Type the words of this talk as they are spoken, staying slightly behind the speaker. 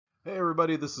Hey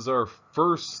everybody, this is our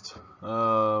first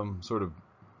sort of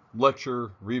lecture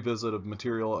revisit of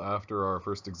material after our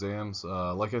first exams.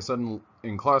 Like I said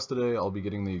in class today, I'll be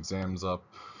getting the exams up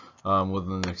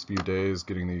within the next few days,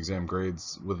 getting the exam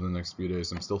grades within the next few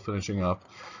days. I'm still finishing up,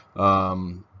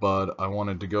 but I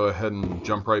wanted to go ahead and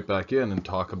jump right back in and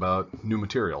talk about new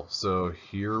material. So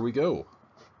here we go.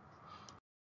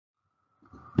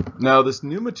 Now, this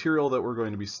new material that we're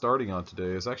going to be starting on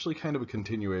today is actually kind of a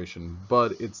continuation,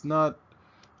 but it's not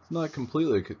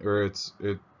completely, or it's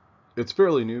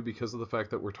fairly new because of the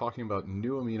fact that we're talking about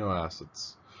new amino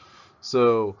acids.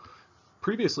 So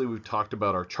previously we've talked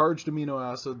about our charged amino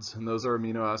acids, and those are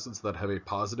amino acids that have a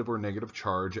positive or negative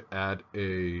charge at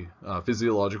a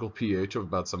physiological pH of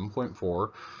about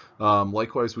 7.4.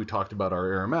 Likewise, we talked about our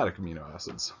aromatic amino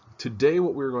acids. Today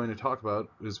what we're going to talk about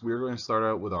is we're going to start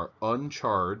out with our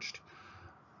uncharged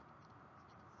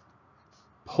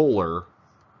polar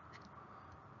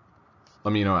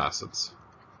amino acids.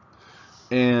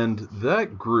 And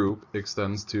that group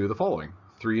extends to the following: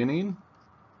 threonine,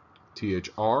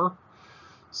 THR,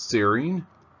 serine,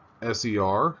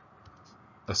 SER,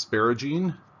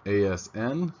 asparagine,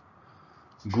 ASN,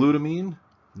 glutamine,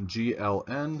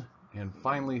 GLN, and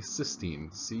finally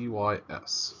cysteine,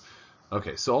 CYS.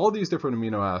 Okay, so all these different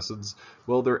amino acids,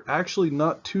 well, they're actually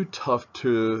not too tough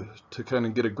to kind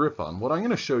of get a grip on. What I'm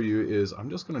going to show you is I'm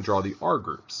just going to draw the R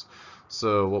groups.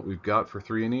 So what we've got for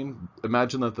threonine,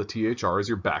 imagine that the THR is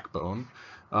your backbone.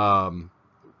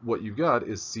 What you've got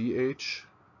is CH,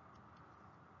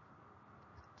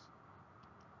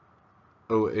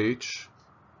 OH,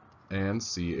 and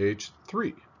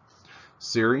CH3.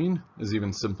 Serine is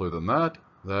even simpler than that.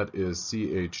 That is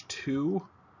CH2,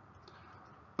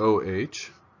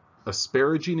 OH.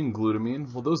 Asparagine and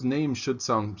glutamine, well, those names should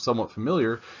sound somewhat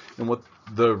familiar, and what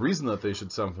the reason that they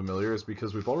should sound familiar is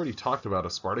because we've already talked about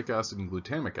aspartic acid and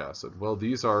glutamic acid. Well,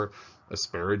 these are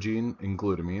asparagine and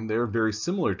glutamine. They're very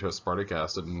similar to aspartic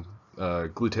acid and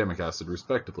glutamic acid,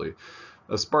 respectively.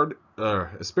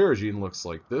 Asparagine looks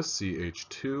like this: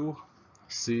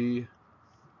 CH2C.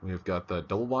 We've got that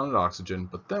double bonded oxygen,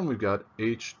 but then we've got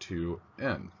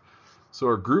H2N. So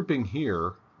our grouping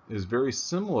here is very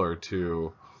similar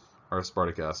to our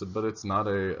aspartic acid, but it's not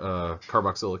a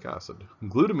carboxylic acid.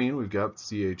 Glutamine, we've got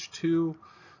CH2,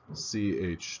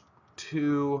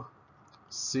 CH2,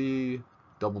 C,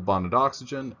 double bonded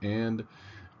oxygen, and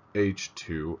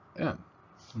H2N.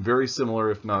 Very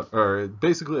similar, if not, or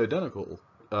basically identical,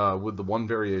 with the one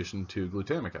variation to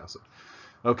glutamic acid.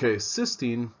 Okay,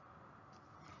 cysteine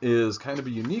is kind of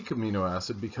a unique amino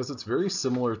acid because it's very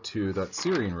similar to that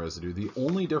serine residue. The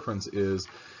only difference is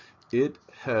it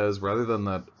has, rather than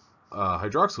that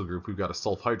hydroxyl group, we've got a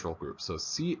sulfhydryl group. So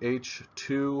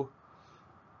CH2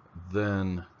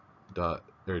 then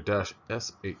dash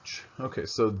SH. Okay,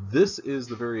 so this is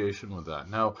the variation with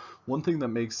that. Now, one thing that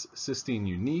makes cysteine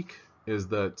unique is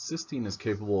that cysteine is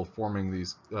capable of forming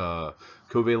these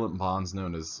covalent bonds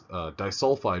known as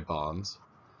disulfide bonds,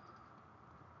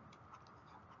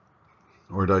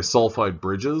 or disulfide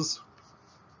bridges,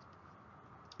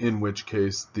 in which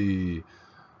case the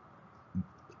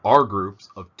R groups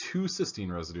of two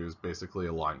cysteine residues basically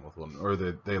align with one, or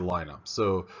they line up.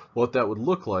 So what that would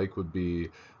look like would be,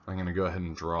 I'm going to go ahead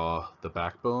and draw the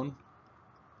backbone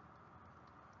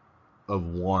of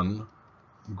one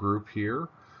group here,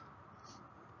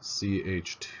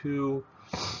 CH2.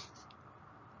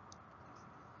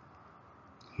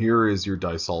 Here is your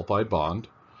disulfide bond.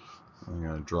 I'm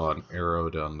going to draw an arrow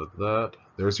down to that.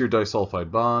 There's your disulfide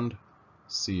bond,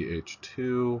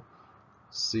 CH2,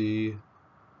 C,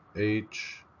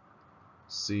 H,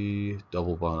 C,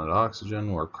 double bonded oxygen,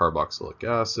 or carboxylic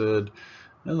acid,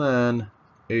 and then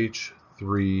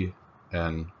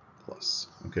H3N plus.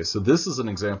 Okay, so this is an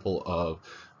example of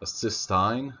a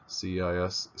cysteine,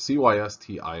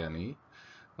 CYSTINE.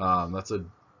 That's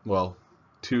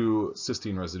two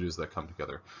cysteine residues that come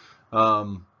together.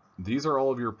 These are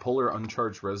all of your polar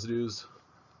uncharged residues.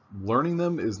 Learning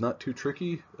them is not too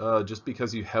tricky, just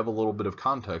because you have a little bit of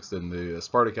context in the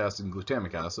aspartic acid and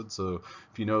glutamic acid. So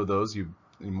if you know those, you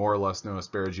more or less know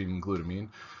asparagine and glutamine.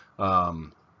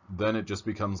 Then it just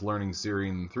becomes learning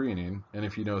serine and threonine. And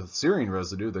if you know the serine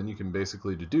residue, then you can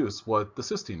basically deduce what the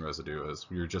cysteine residue is.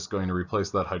 You're just going to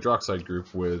replace that hydroxide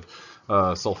group with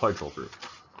sulfhydryl group.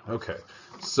 Okay,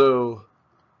 so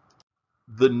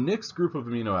the next group of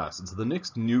amino acids, the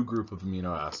next new group of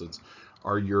amino acids,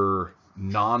 are your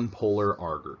non-polar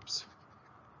R groups,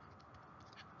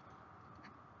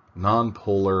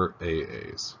 non-polar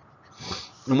AAs.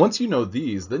 And once you know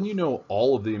these, then you know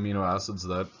all of the amino acids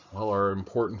that, well, are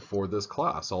important for this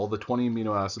class, all the 20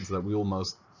 amino acids that we will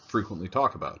most frequently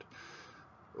talk about.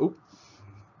 Oh,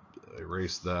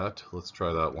 erase that. Let's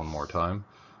try that one more time.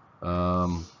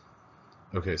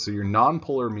 Okay, so your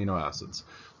non-polar amino acids.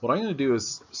 What I'm going to do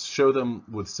is show them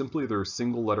with simply their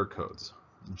single letter codes.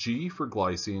 G for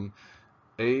glycine,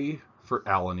 A for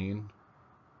alanine,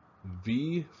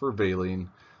 V for valine,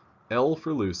 L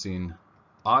for leucine,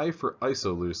 I for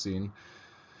isoleucine,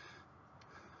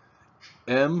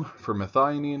 M for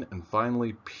methionine, and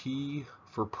finally P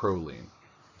for proline.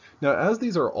 Now, as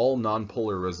these are all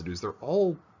nonpolar residues, they're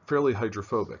all fairly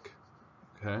hydrophobic.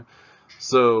 Okay,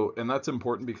 so, and that's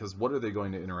important because what are they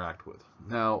going to interact with?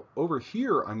 Now, over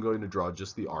here, I'm going to draw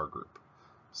just the R group.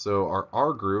 So our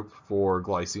R group for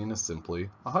glycine is simply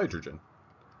a hydrogen.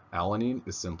 Alanine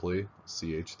is simply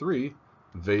CH3.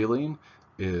 Valine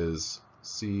is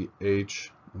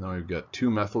CH, and then we've got 2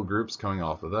 methyl groups coming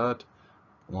off of that.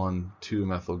 1, 2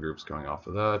 methyl groups going off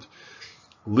of that.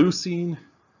 Leucine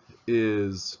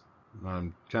is,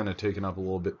 I'm kind of taking up a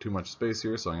little bit too much space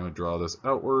here, so I'm going to draw this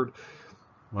outward.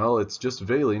 Well, it's just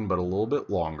valine, but a little bit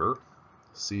longer.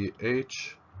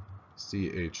 CH,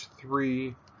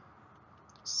 CH3,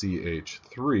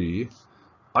 CH3.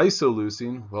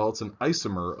 Isoleucine, well, it's an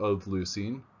isomer of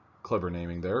leucine. Clever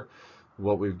naming there.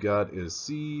 What we've got is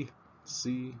C,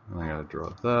 I gotta draw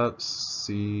that,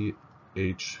 CH3,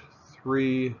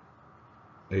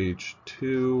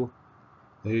 H2,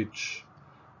 H,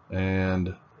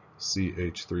 and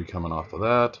CH3 coming off of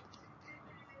that.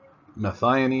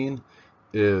 Methionine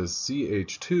is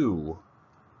CH2,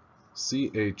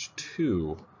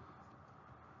 CH2,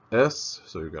 S,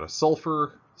 so we've got a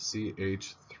sulfur,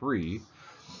 CH3.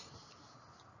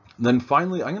 And then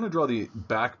finally, I'm going to draw the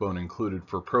backbone included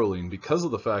for proline because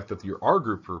of the fact that your R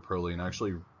group for proline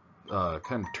actually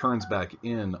kind of turns back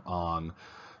in on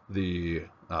the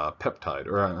peptide,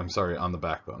 or I'm sorry, on the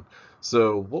backbone.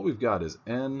 So what we've got is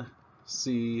N,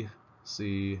 C,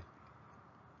 C.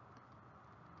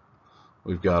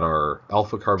 We've got our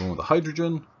alpha carbon with a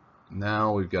hydrogen.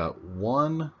 Now we've got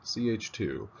 1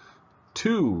 CH2,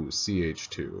 2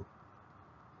 CH2,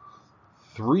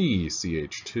 3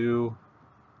 CH2.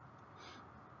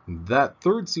 That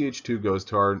third CH2 goes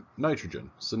to our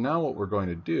nitrogen. So now what we're going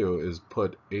to do is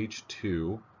put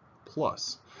H2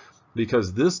 plus.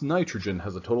 Because this nitrogen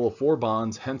has a total of 4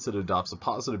 bonds, hence it adopts a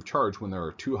positive charge when there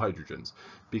are 2 hydrogens.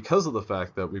 Because of the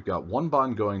fact that we've got 1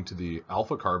 bond going to the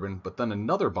alpha carbon, but then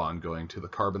another bond going to the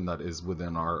carbon that is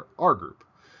within our R group.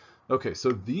 Okay,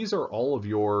 so these are all of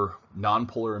your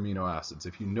nonpolar amino acids.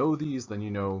 If you know these, then you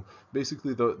know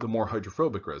basically the more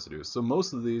hydrophobic residues. So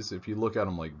most of these, if you look at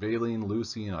them like valine,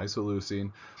 leucine,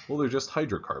 isoleucine, well, they're just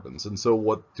hydrocarbons. And so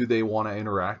what do they want to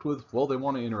interact with? Well, they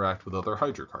want to interact with other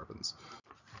hydrocarbons.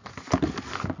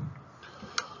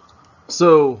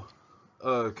 So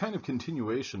a kind of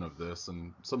continuation of this,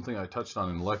 and something I touched on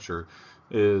in the lecture,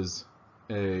 is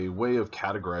a way of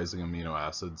categorizing amino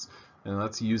acids, and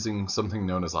that's using something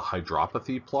known as a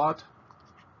hydropathy plot.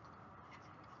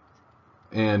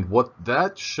 And what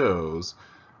that shows,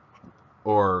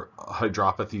 or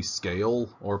hydropathy scale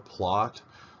or plot,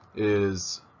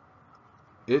 is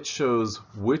it shows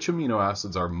which amino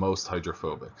acids are most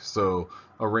hydrophobic. So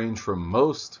a range from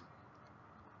most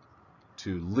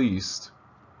to least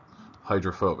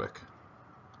hydrophobic.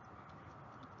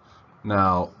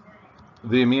 Now,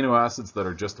 the amino acids that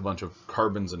are just a bunch of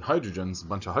carbons and hydrogens, a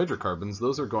bunch of hydrocarbons,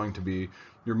 those are going to be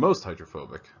your most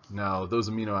hydrophobic. Now, those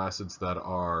amino acids that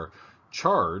are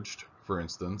charged, for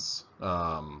instance,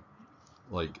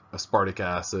 like aspartic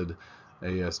acid,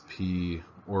 ASP,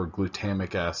 or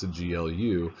glutamic acid,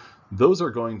 GLU, those are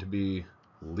going to be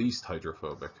least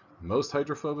hydrophobic. Most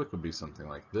hydrophobic would be something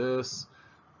like this,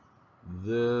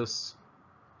 this,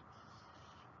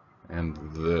 and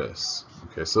this.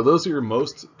 Okay, so those are your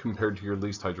most compared to your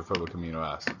least hydrophobic amino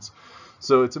acids.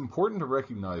 So it's important to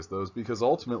recognize those because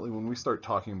ultimately when we start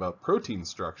talking about protein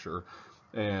structure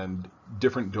and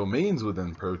different domains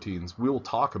within proteins, we'll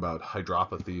talk about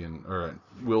hydropathy or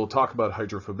we'll talk about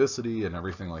hydrophobicity and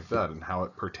everything like that and how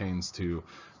it pertains to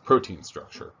protein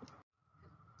structure.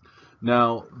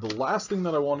 Now, the last thing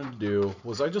that I wanted to do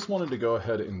was I just wanted to go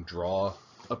ahead and draw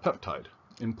a peptide.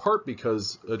 In part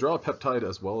because draw a peptide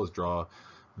as well as draw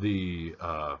the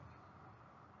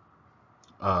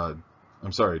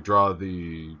draw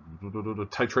the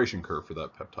titration curve for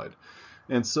that peptide.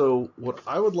 And so what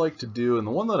I would like to do, and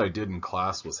the one that I did in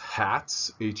class was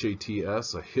HATS,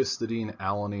 H-A-T-S, a histidine,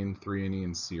 alanine,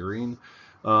 threonine, serine.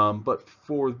 But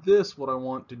for this, what I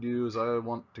want to do is I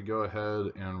want to go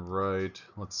ahead and write,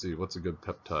 let's see, what's a good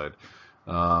peptide?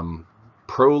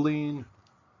 Proline,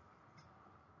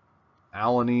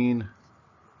 alanine,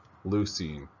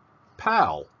 leucine.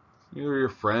 PAL, either your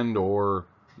friend or,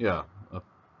 yeah,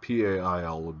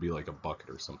 PAIL would be like a bucket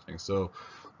or something. So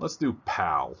let's do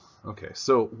PAL. Okay,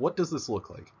 so what does this look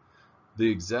like? The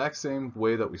exact same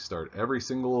way that we start every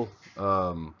single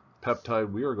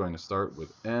peptide, we are going to start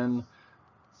with N,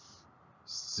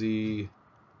 C,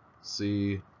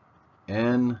 C,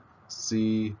 N,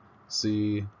 C,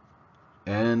 C,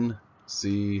 N,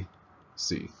 C,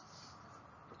 C.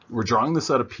 We're drawing this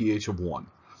at a pH of 1.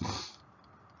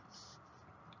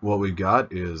 What we've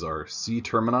got is our C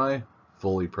termini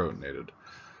fully protonated.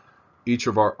 Each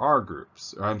of our R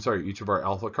groups, or I'm sorry, each of our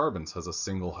alpha carbons has a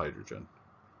single hydrogen.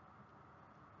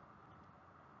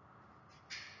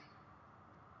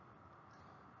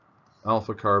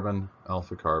 Alpha carbon,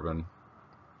 alpha carbon.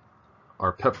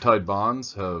 Our peptide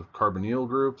bonds have carbonyl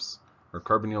groups, or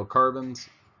carbonyl carbons,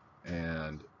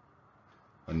 and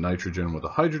a nitrogen with a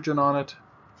hydrogen on it.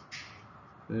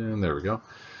 And there we go.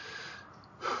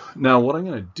 Now what I'm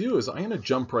going to do is I'm going to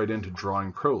jump right into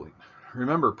drawing proline.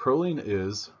 Remember, proline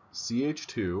is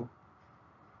CH2,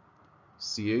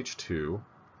 CH2,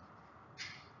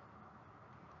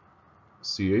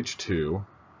 CH2,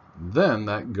 then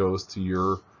that goes to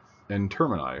your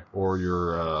N-termini, or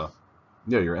your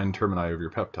N-termini of your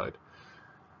peptide.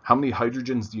 How many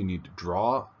hydrogens do you need to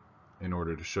draw in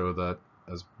order to show that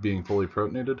as being fully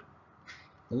protonated?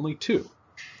 Only 2.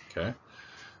 Okay.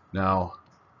 Now,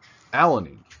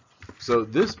 alanine. So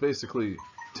this basically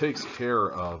takes care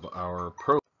of our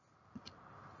proline.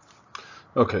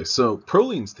 Okay, so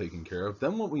proline's taken care of.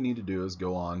 Then what we need to do is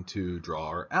go on to draw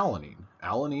our alanine.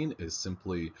 Alanine is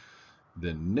simply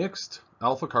the next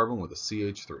alpha carbon with a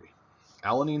CH3.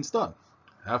 Alanine's done.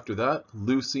 After that,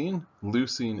 leucine.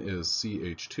 Leucine is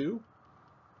CH2,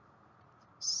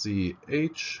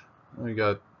 CH. We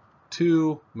got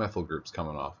 2 methyl groups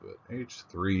coming off of it.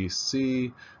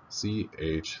 H3C,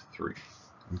 CH3.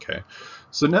 Okay,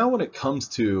 so now when it comes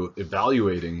to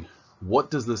evaluating what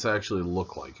does this actually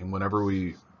look like, and whenever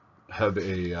we have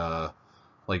a,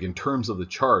 like in terms of the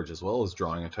charge, as well as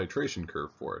drawing a titration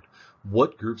curve for it,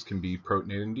 what groups can be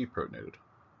protonated and deprotonated?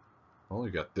 Well,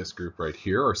 we've got this group right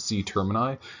here, our C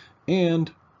termini,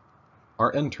 and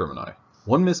our N termini.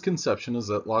 One misconception is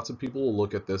that lots of people will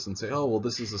look at this and say, oh, well,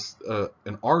 this is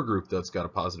an R group that's got a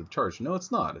positive charge. No,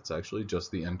 it's not. It's actually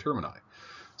just the N termini.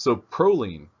 So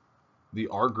proline, the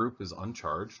R group is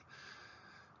uncharged.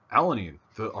 Alanine,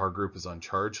 the R group is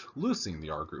uncharged. Leucine,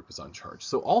 the R group is uncharged.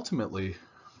 So ultimately,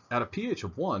 at a pH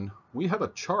of 1, we have a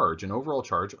charge, an overall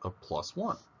charge of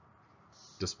 +1,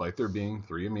 despite there being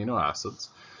 3 amino acids.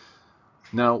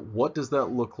 Now, what does that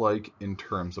look like in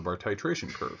terms of our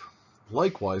titration curve?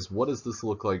 Likewise, what does this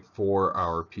look like for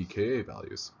our pKa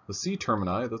values? The C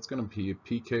termini, that's going to be a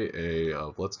pKa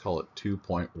of, let's call it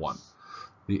 2.1.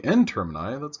 The N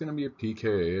termini, that's going to be a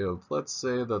pKa of, let's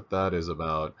say that is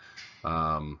about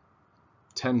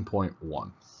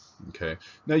 10.1. Okay,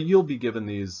 now you'll be given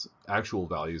these actual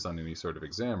values on any sort of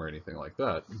exam or anything like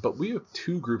that, but we have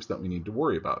 2 groups that we need to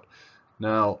worry about.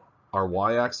 Now, our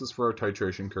y-axis for our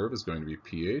titration curve is going to be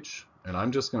pH, and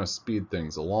I'm just going to speed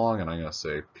things along, and I'm going to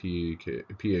say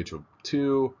pH of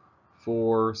 2,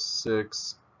 4,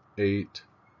 6, 8,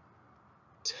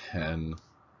 10.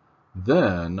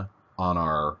 Then on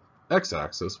our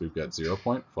x-axis, we've got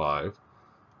 0.5,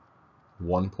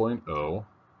 1.0,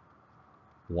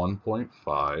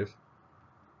 1.5,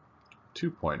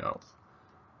 2.0.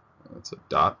 That's a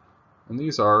dot. And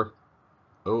these are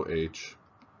OH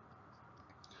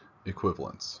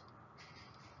equivalents.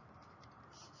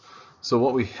 So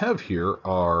what we have here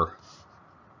are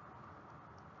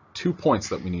 2 points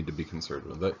that we need to be concerned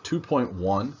with, that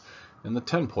 2.1 and the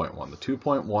 10.1. The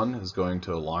 2.1 is going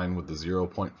to align with the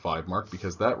 0.5 mark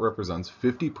because that represents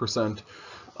 50%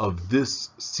 of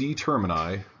this C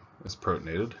termini is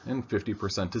protonated and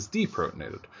 50% is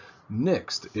deprotonated.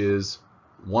 Next is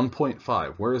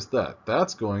 1.5. Where is that?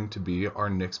 That's going to be our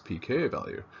next pKa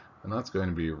value. And that's going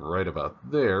to be right about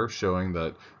there, showing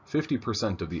that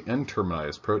 50% of the N termini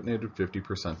is protonated,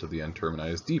 50% of the N termini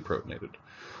is deprotonated.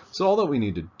 So all that we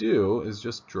need to do is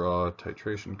just draw a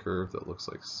titration curve that looks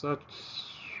like such.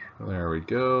 There we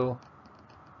go.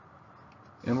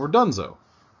 And we're donezo.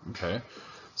 Okay,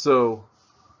 so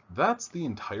that's the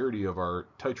entirety of our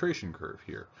titration curve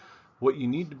here. What you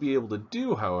need to be able to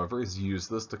do, however, is use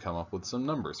this to come up with some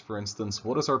numbers. For instance,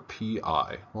 what is our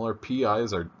PI? Well, our PI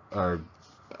is our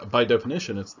by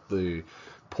definition, it's the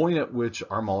point at which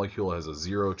our molecule has a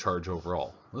 0 charge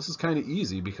overall. This is kind of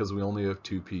easy because we only have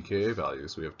 2 pKa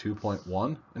values. We have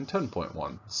 2.1 and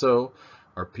 10.1. So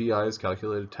our PI is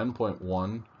calculated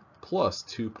 10.1 plus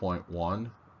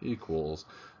 2.1 equals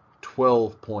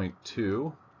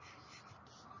 12.2.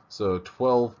 So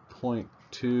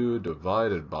 12.2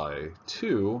 divided by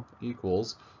 2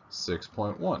 equals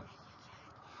 6.1.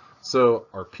 So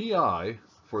our pi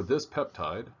for this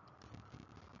peptide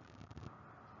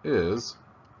is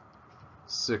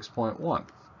 6.1.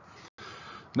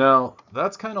 Now,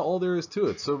 that's kind of all there is to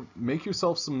it. So make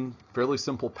yourself some fairly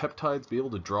simple peptides, be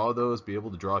able to draw those, be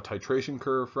able to draw a titration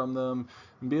curve from them,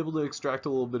 and be able to extract a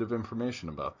little bit of information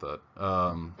about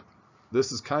that.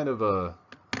 This is kind of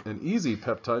an easy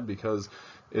peptide because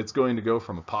it's going to go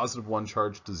from a positive 1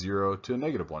 charge to 0 to a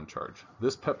negative 1 charge.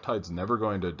 This peptide's never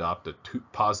going to adopt a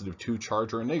positive 2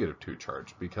 charge or a negative 2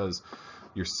 charge because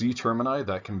your C termini,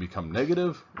 that can become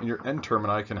negative, and your N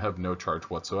termini can have no charge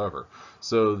whatsoever.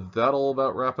 So that'll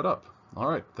about wrap it up. All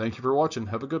right, thank you for watching.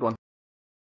 Have a good one.